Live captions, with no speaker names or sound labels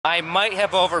I might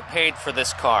have overpaid for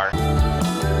this car.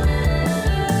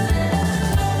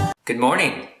 Good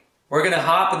morning. We're gonna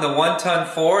hop in the 1-ton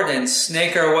Ford and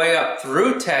snake our way up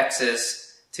through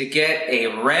Texas to get a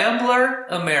Rambler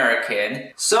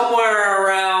American somewhere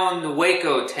around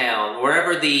Waco town,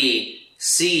 wherever the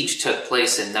siege took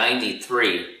place in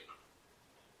 '93.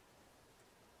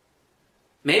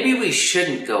 Maybe we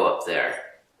shouldn't go up there.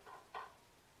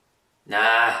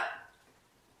 Nah.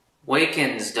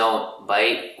 Wakens don't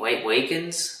bite.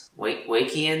 Wakens?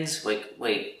 Wakians?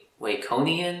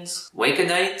 Waconians?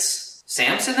 Wakenites?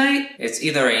 Samsonite? It's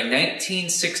either a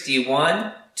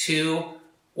 1961, 2,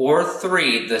 or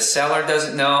 3. The seller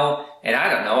doesn't know, and I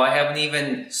don't know. I haven't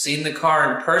even seen the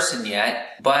car in person yet,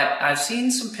 but I've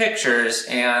seen some pictures,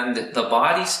 and the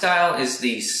body style is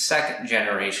the second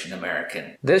generation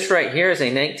American. This right here is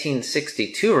a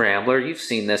 1962 Rambler. You've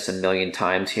seen this a million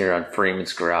times here on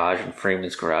Freeman's Garage and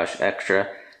Freeman's Garage Extra,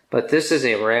 but this is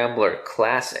a Rambler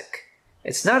Classic.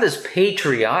 It's not as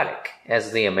patriotic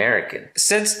as the American.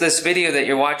 Since this video that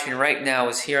you're watching right now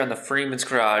is here on the Freeman's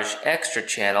Garage Extra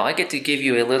channel, I get to give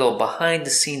you a little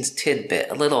behind-the-scenes tidbit,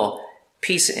 a little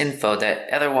piece of info that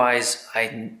otherwise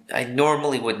I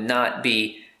normally would not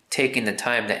be taking the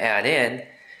time to add in.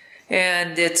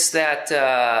 And it's that,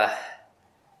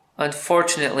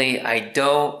 unfortunately, I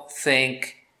don't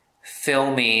think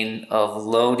filming of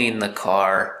loading the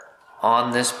car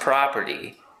on this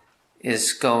property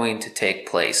is going to take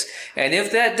place. And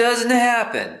if that doesn't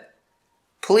happen,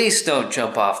 please don't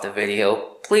jump off the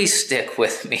video. Please stick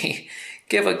with me.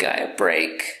 Give a guy a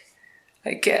break.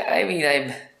 I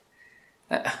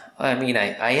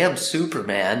am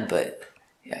Superman, but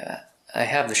yeah, I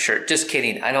have the shirt. Just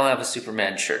kidding. I don't have a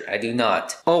Superman shirt. I do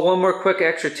not. Oh, one more quick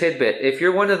extra tidbit. If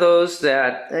you're one of those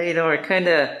that, are kind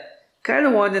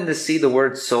of wanting to see the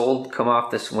word sold come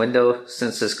off this window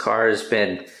since this car has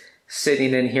been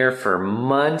sitting in here for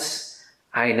months,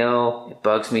 I know, it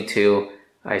bugs me too.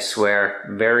 I swear,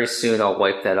 very soon I'll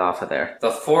wipe that off of there. The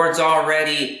Ford's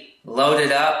already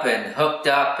loaded up and hooked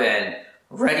up and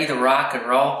ready to rock and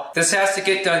roll. This has to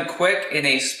get done quick in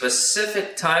a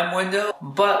specific time window,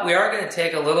 but we are going to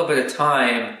take a little bit of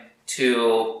time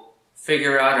to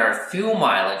figure out our fuel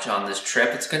mileage on this trip.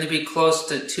 It's going to be close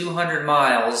to 200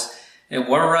 miles, and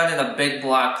we're running a big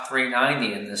block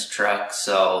 390 in this truck,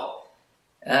 so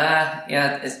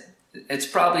yeah, it's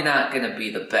probably not going to be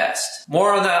the best.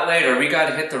 More on that later. We got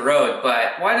to hit the road,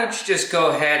 but why don't you just go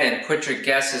ahead and put your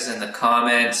guesses in the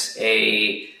comments.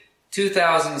 A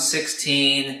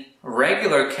 2016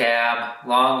 regular cab,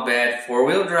 long bed,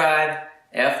 4-wheel drive,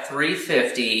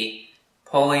 F350,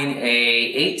 pulling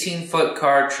a 18-foot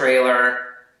car trailer,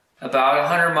 about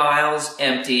 100 miles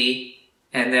empty,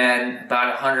 and then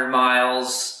about 100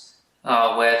 miles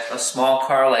with a small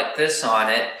car like this on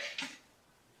it.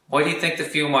 What do you think the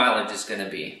fuel mileage is going to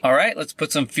be? All right, let's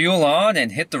put some fuel on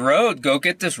and hit the road. Go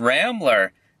get this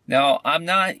Rambler. Now, I'm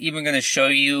not even going to show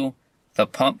you the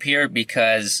pump here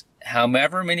because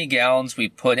however many gallons we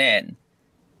put in,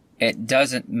 it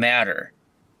doesn't matter.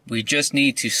 We just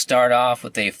need to start off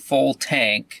with a full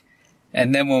tank,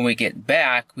 and then when we get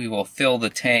back, we will fill the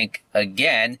tank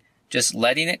again, just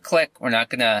letting it click. We're not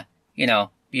going to,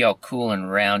 be all cool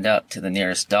and round up to the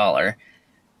nearest dollar.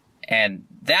 And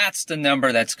that's the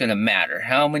number that's going to matter.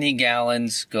 How many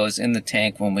gallons goes in the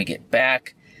tank when we get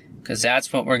back, because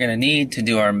that's what we're going to need to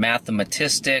do our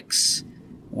mathematistics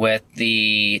with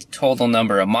the total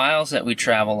number of miles that we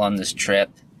travel on this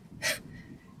trip.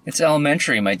 It's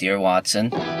elementary, my dear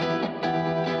Watson.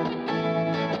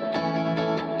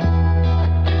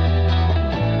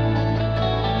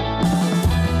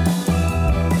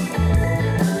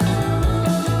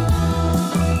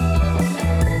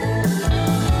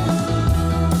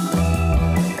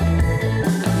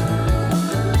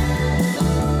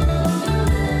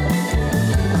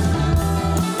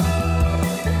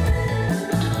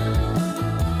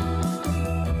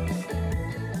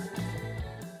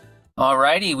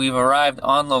 Alrighty, we've arrived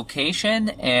on location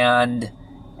and...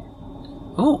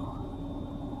 Ooh.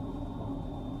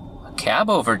 A cab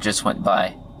over just went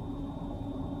by.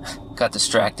 Got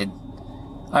distracted.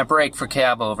 I brake for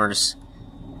cab overs.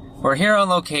 We're here on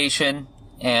location,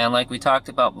 and like we talked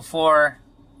about before,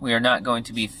 we are not going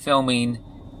to be filming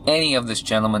any of this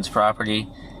gentleman's property.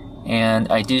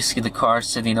 And I do see the car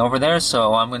sitting over there,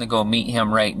 so I'm going to go meet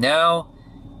him right now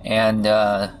and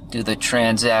do the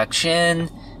transaction.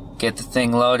 Get the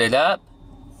thing loaded up,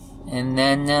 and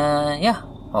then, yeah,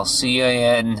 I'll see you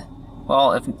in,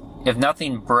 well, if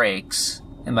nothing breaks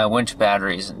and my winch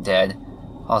battery isn't dead,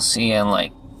 I'll see you in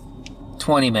like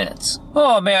 20 minutes.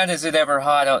 Oh man, is it ever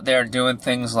hot out there doing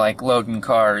things like loading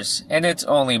cars. And it's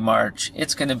only March.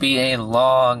 It's going to be a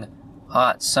long,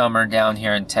 hot summer down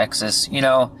here in Texas. You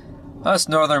know, us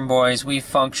northern boys, we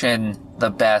function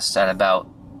the best at about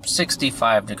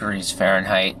 65 degrees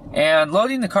Fahrenheit. And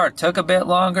loading the car took a bit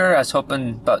longer. I was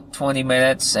hoping about 20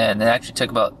 minutes, and it actually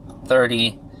took about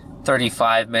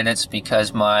 35 minutes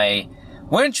because my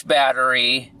winch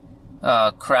battery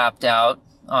crapped out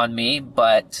on me.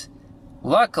 But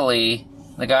luckily,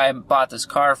 the guy I bought this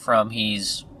car from,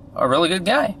 he's a really good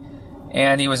guy.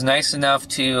 And he was nice enough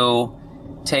to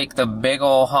take the big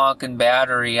ol' honkin'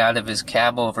 battery out of his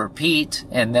cab over Pete,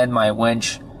 and then my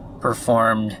winch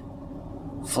performed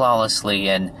flawlessly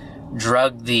and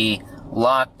drug the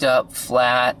locked up,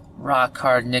 flat, rock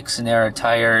hard Nixon era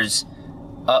tires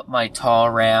up my tall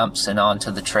ramps and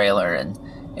onto the trailer, and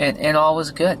all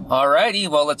was good. Alrighty,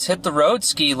 well, let's hit the road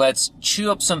ski. Let's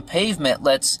chew up some pavement.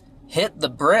 Let's hit the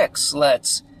bricks.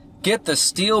 Let's get the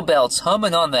steel belts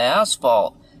humming on the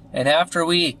asphalt. And after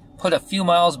we put a few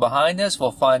miles behind us,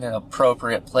 we'll find an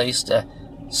appropriate place to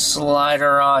slide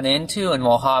her on into, and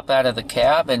we'll hop out of the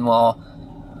cab and we'll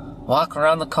walk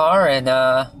around the car and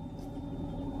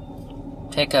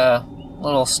take a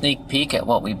little sneak peek at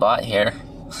what we bought here.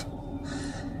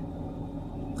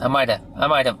 I might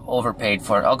have overpaid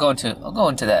for it. I'll go into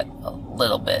that a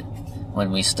little bit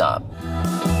when we stop.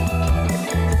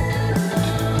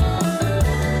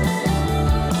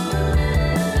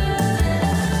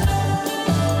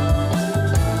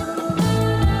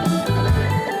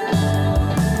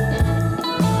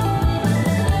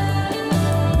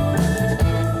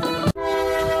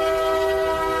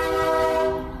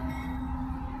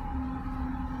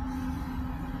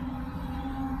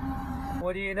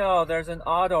 What do you know? There's an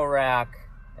auto rack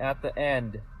at the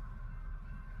end.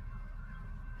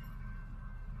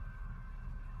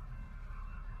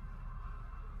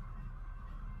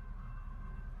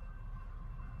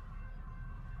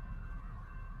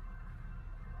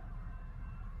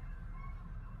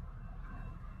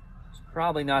 There's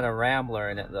probably not a Rambler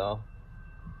in it though.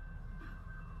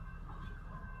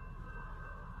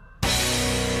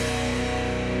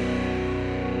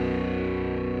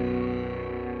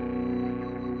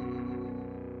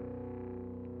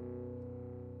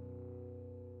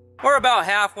 We're about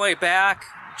halfway back.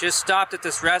 Just stopped at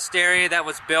this rest area that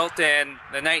was built in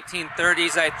the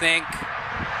 1930s, I think.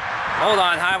 Hold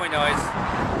on, highway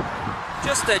noise.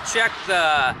 Just to check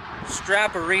the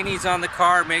strapperinis on the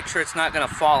car, make sure it's not going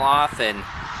to fall off and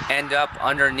end up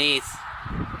underneath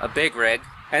a big rig.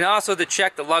 And also to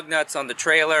check the lug nuts on the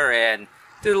trailer and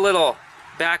do a little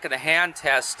back of the hand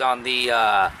test on the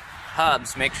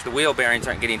hubs. Make sure the wheel bearings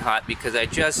aren't getting hot, because I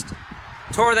just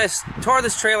tore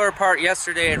this trailer apart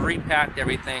yesterday and repacked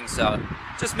everything, so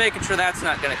just making sure that's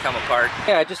not going to come apart.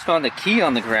 Yeah, I just found a key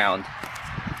on the ground.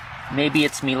 Maybe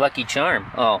it's me lucky charm.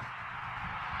 Oh,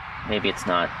 maybe it's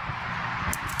not.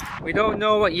 We don't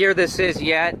know what year this is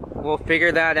yet. We'll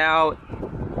figure that out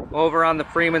over on the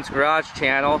Freeman's Garage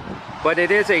channel. But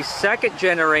it is a second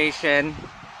generation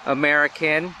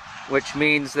American, which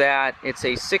means that it's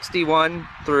a 61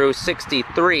 through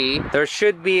 63. There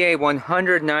should be a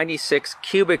 196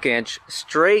 cubic inch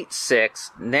straight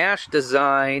six Nash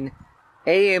design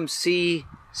AMC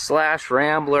 /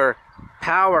 Rambler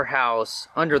powerhouse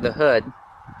under the hood,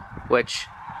 which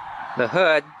the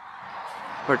hood,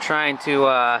 we're trying to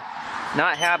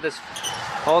not have this,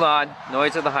 hold on,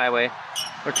 noise of the highway.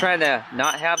 We're trying to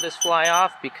not have this fly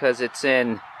off because it's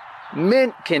in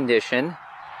mint condition.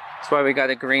 That's why we got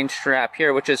a green strap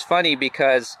here, which is funny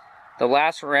because the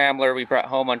last Rambler we brought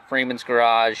home on Freeman's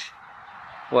Garage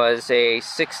was a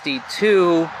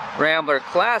 62 Rambler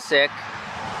Classic,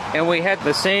 and we had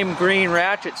the same green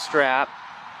ratchet strap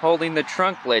holding the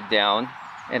trunk lid down,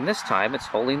 and this time it's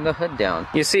holding the hood down.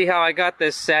 You see how I got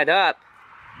this set up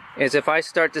is if I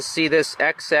start to see this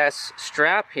excess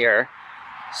strap here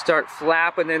start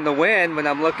flapping in the wind when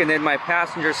I'm looking in my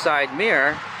passenger side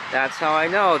mirror, that's how I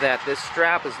know that this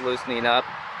strap is loosening up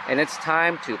and it's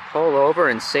time to pull over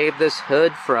and save this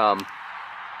hood from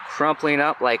crumpling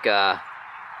up like a...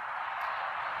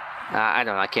 I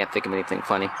don't know, I can't think of anything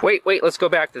funny. Wait, let's go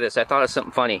back to this. I thought of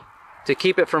something funny. To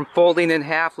keep it from folding in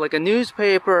half like a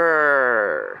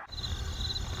newspaper.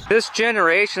 This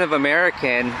generation of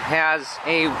American has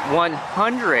a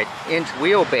 100-inch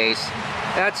wheelbase.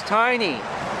 That's tiny.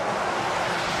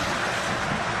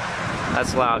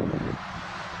 That's loud.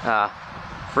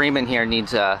 Freeman here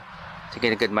needs to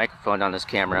get a good microphone on his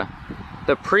camera.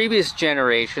 The previous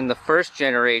generation, the first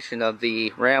generation of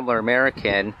the Rambler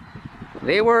American,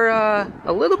 they were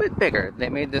a little bit bigger. They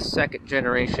made this second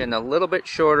generation a little bit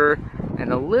shorter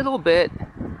and a little bit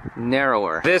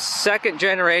narrower. This second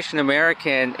generation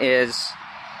American is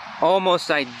almost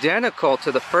identical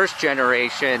to the first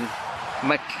generation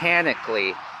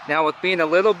mechanically. Now with being a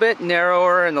little bit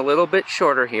narrower and a little bit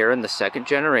shorter here in the second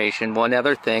generation, one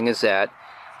other thing is that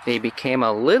they became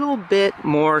a little bit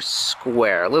more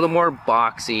square, a little more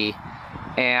boxy,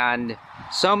 and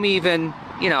some even,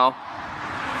 you know,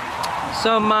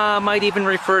 some might even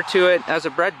refer to it as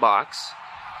a bread box.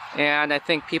 And I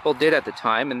think people did at the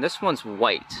time, and this one's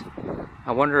white.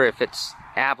 I wonder if it's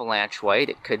avalanche white.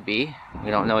 It could be.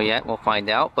 We don't know yet. We'll find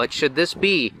out. But should this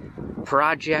be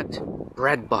Project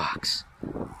Bread Box?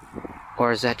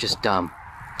 Or is that just dumb?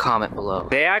 Comment below.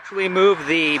 They actually moved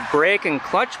the brake and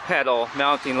clutch pedal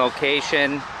mounting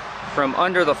location from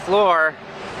under the floor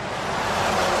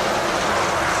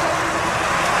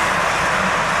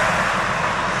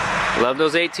Love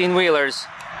those 18-wheelers.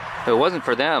 If it wasn't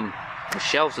for them, the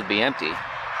shelves would be empty.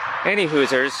 Any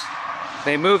Hoosers,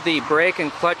 they moved the brake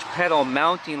and clutch pedal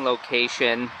mounting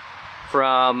location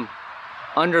from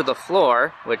under the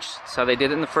floor, which is how they did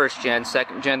it in the first gen.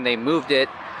 Second gen, they moved it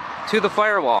to the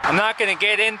firewall. I'm not going to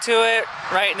get into it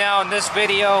right now in this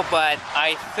video, but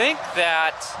I think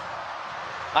that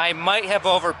I might have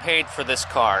overpaid for this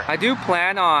car. I do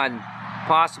plan on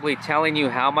possibly telling you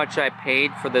how much I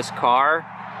paid for this car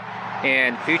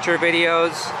in future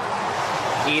videos,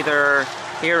 either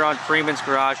here on Freeman's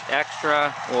Garage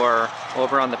Extra or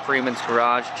over on the Freeman's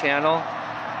Garage channel.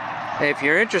 If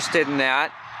you're interested in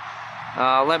that,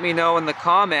 let me know in the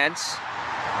comments.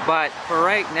 But for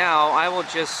right now, I will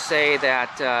just say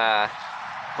that,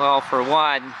 well, for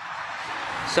one,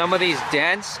 some of these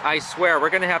dents, I swear, we're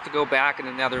going to have to go back in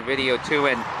another video too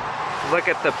and look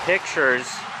at the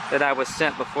pictures that I was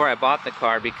sent before I bought the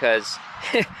car, because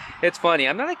it's funny.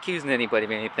 I'm not accusing anybody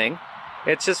of anything.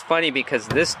 It's just funny because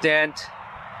this dent,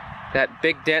 that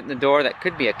big dent in the door, that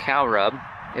could be a cow rub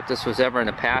if this was ever in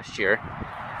a pasture.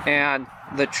 And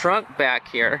the trunk back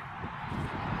here,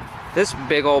 this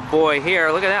big old boy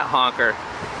here, look at that honker.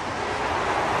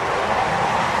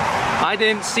 I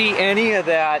didn't see any of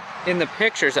that in the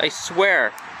pictures, I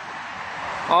swear.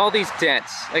 All these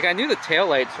dents. Like, I knew the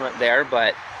taillights weren't there,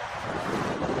 but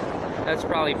that's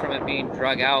probably from it being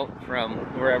drug out from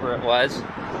wherever it was.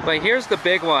 But here's the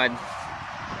big one.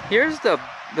 Here's the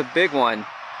big one.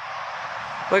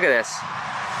 Look at this.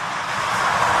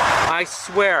 I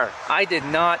swear, I did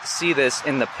not see this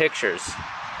in the pictures.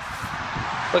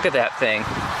 Look at that thing.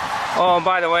 Oh, and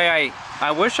by the way,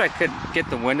 I wish I could get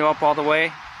the window up all the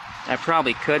way. I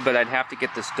probably could, but I'd have to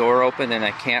get this door open, and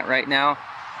I can't right now.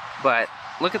 But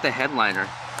look at the headliner.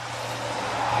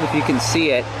 If you can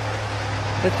see it.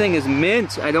 That thing is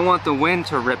mint. I don't want the wind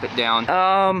to rip it down.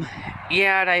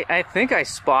 Yeah, and I think I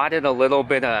spotted a little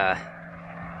bit of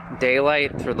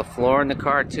daylight through the floor in the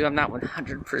car too. I'm not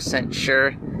 100%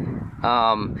 sure.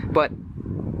 But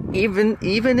even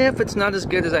if it's not as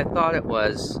good as I thought it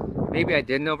was, maybe I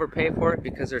didn't overpay for it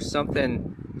because there's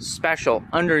something special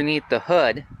underneath the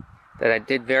hood that I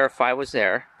did verify was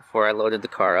there before I loaded the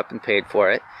car up and paid for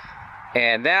it.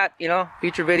 And that, you know,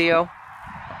 future video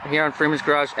here on Freeman's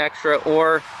Garage Extra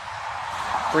or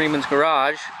Freeman's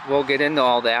Garage, we'll get into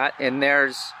all that. And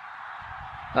there's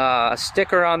a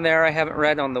sticker on there I haven't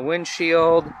read on the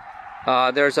windshield.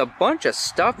 There's a bunch of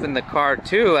stuff in the car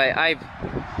too. I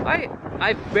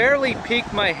barely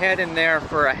peeked my head in there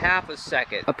for a half a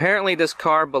second. Apparently this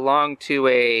car belonged to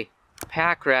a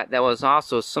pack rat that was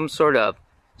also some sort of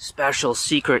special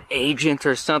secret agent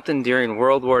or something during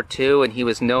World War II, and he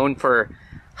was known for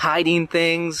hiding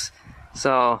things.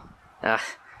 So, no,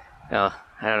 I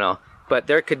don't know. But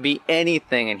there could be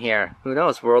anything in here. Who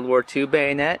knows? World War II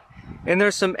bayonet. And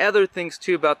there's some other things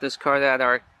too about this car that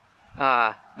are,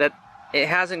 that it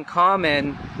has in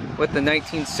common with the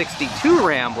 1962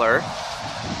 Rambler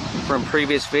from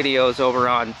previous videos over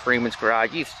on Freeman's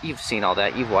Garage. You've seen all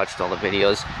that. You've watched all the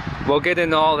videos. We'll get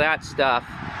into all that stuff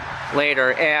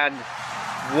later. And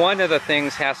one of the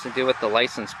things has to do with the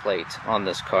license plate on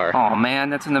this car. Oh man,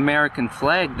 that's an American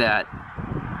flag that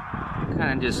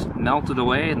kind of just melted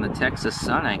away in the Texas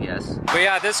sun, I guess. But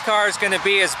yeah, this car is going to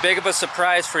be as big of a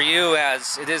surprise for you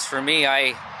as it is for me.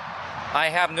 I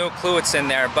have no clue what's in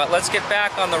there, but let's get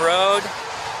back on the road.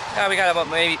 We got about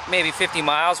maybe 50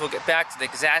 miles. We'll get back to the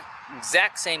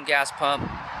exact same gas pump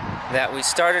that we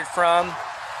started from,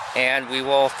 and we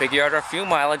will figure out our fuel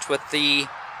mileage with the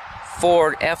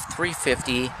Ford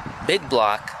F350 big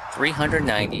block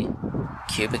 390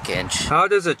 cubic inch. How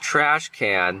does a trash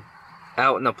can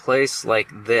out in a place like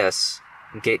this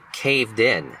get caved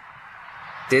in?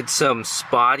 Did some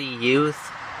spotty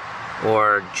youth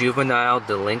or juvenile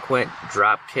delinquent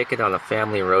drop kick it on a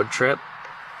family road trip?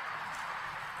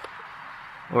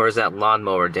 Or is that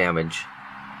lawnmower damage?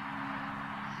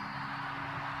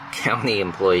 County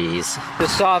employees.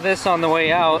 Just saw this on the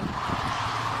way out.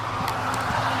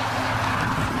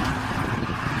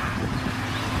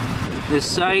 This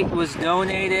site was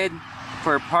donated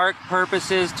for park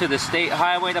purposes to the State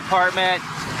Highway Department.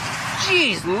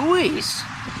 Jeez Louise!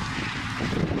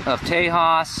 Of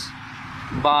Tejas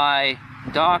by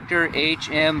Dr.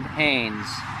 H.M. Haynes,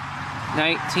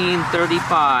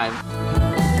 1935.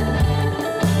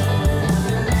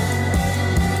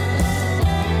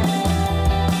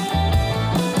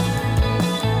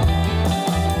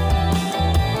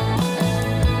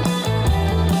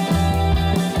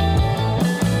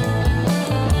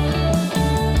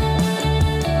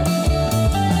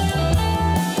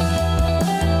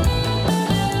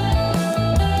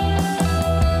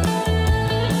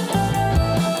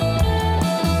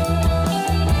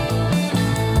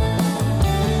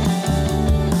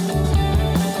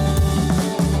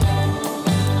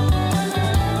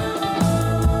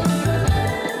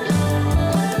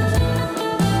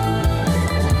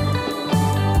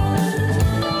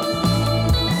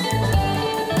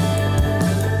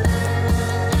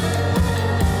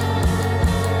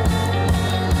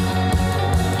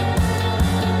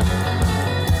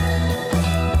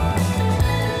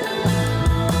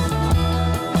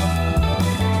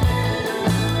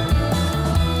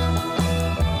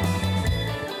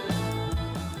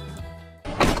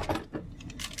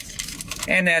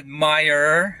 An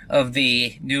admirer of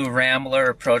the new Rambler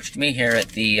approached me here at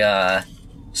the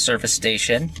service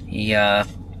station. He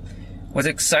was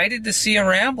excited to see a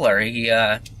Rambler. He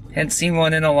hadn't seen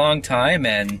one in a long time,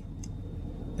 and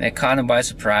it caught him by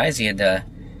surprise. He had to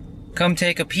come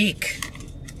take a peek,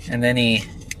 and then he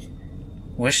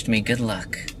wished me good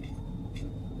luck.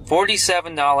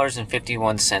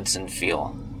 $47.51 in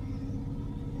fuel.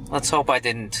 Let's hope I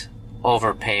didn't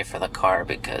overpay for the car,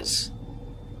 because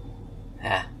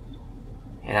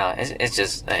you know, it's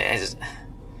just I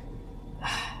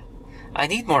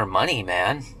need more money,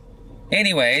 man.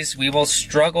 Anyways, we will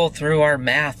struggle through our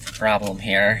math problem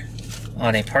here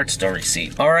on a parts store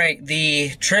receipt. Alright,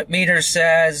 the trip meter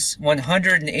says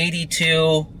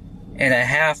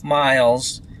 182.5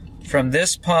 miles from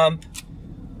this pump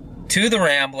to the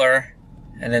Rambler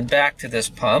and then back to this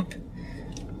pump.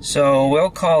 So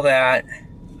we'll call that,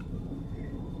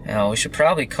 we should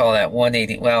probably call that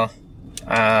 180,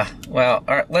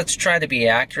 let's try to be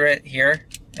accurate here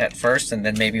at first, and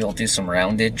then maybe we'll do some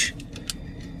roundage.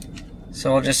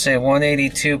 So we'll just say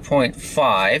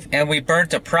 182.5, and we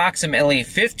burnt approximately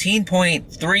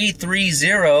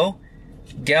 15.330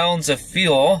 gallons of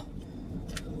fuel.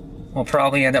 We'll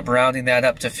probably end up rounding that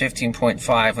up to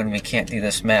 15.5 when we can't do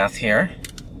this math here.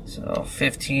 So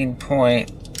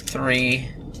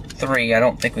 15.33, I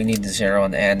don't think we need the zero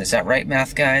in the end. Is that right,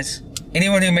 math guys?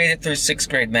 Anyone who made it through 6th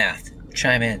grade math,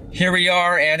 chime in. Here we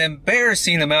are, an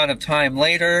embarrassing amount of time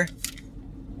later.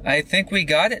 I think we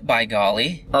got it, by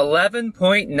golly.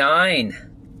 11.9.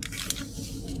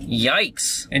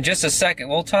 Yikes. In just a second,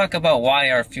 we'll talk about why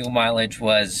our fuel mileage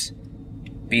was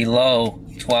below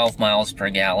 12 miles per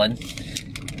gallon.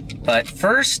 But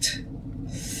first,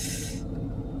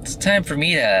 it's time for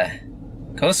me to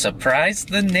go surprise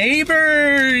the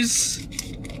neighbors.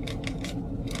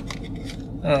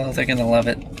 Oh, they're gonna love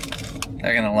it.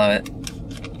 They're gonna love it.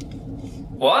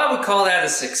 Well, I would call that a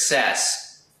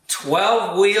success.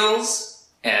 12 wheels,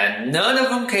 and none of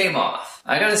them came off.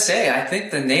 I gotta say, I think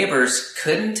the neighbors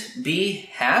couldn't be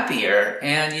happier,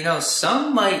 and you know,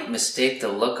 some might mistake the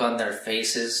look on their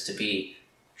faces to be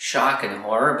shock and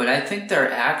horror, but I think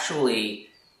they're actually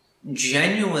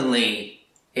genuinely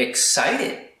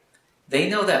excited. They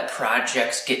know that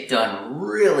projects get done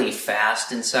really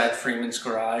fast inside Freeman's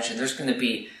garage, and there's gonna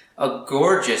be a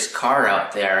gorgeous car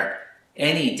out there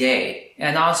any day.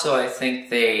 And also, I think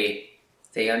they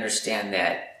understand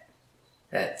that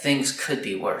things could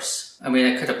be worse. I mean,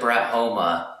 I could have brought home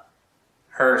a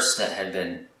hearse that had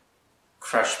been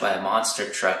crushed by a monster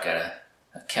truck at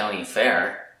a county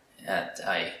fair that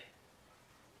I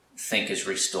think is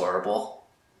restorable.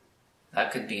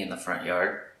 That could be in the front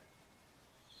yard.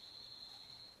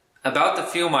 About the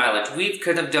fuel mileage, we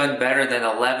could have done better than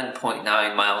 11.9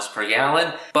 miles per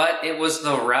gallon, but it was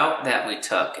the route that we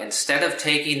took. Instead of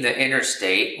taking the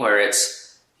interstate, where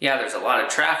it's, yeah, there's a lot of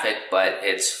traffic, but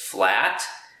it's flat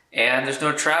and there's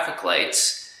no traffic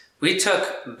lights, we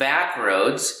took back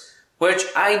roads, which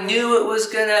I knew it was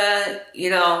gonna,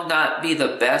 not be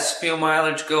the best fuel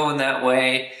mileage going that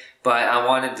way, but I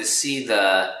wanted to see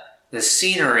the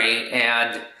scenery,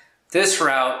 and this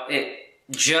route, it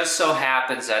just so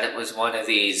happens that it was one of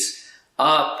these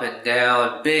up and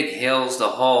down big hills the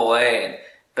whole way, and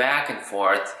back and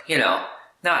forth, you know,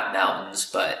 not mountains,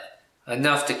 but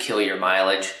enough to kill your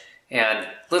mileage. And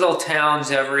little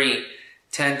towns every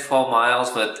 10, 12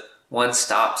 miles with one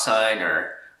stop sign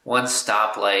or one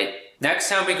stoplight. Next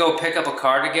time we go pick up a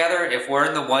car together, if we're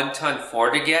in the 1-ton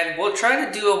Ford again, we'll try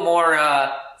to do a more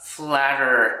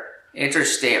flatter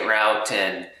interstate route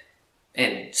and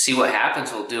see what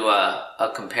happens. We'll do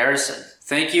a comparison.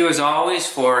 Thank you as always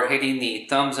for hitting the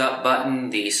thumbs up button,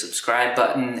 the subscribe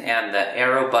button, and the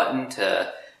arrow button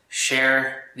to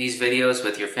share these videos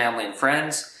with your family and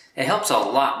friends. It helps a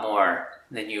lot more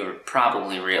than you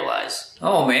probably realize.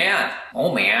 Oh man.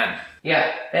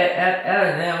 Yeah,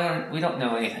 we don't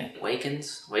know anything.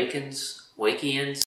 Wakians?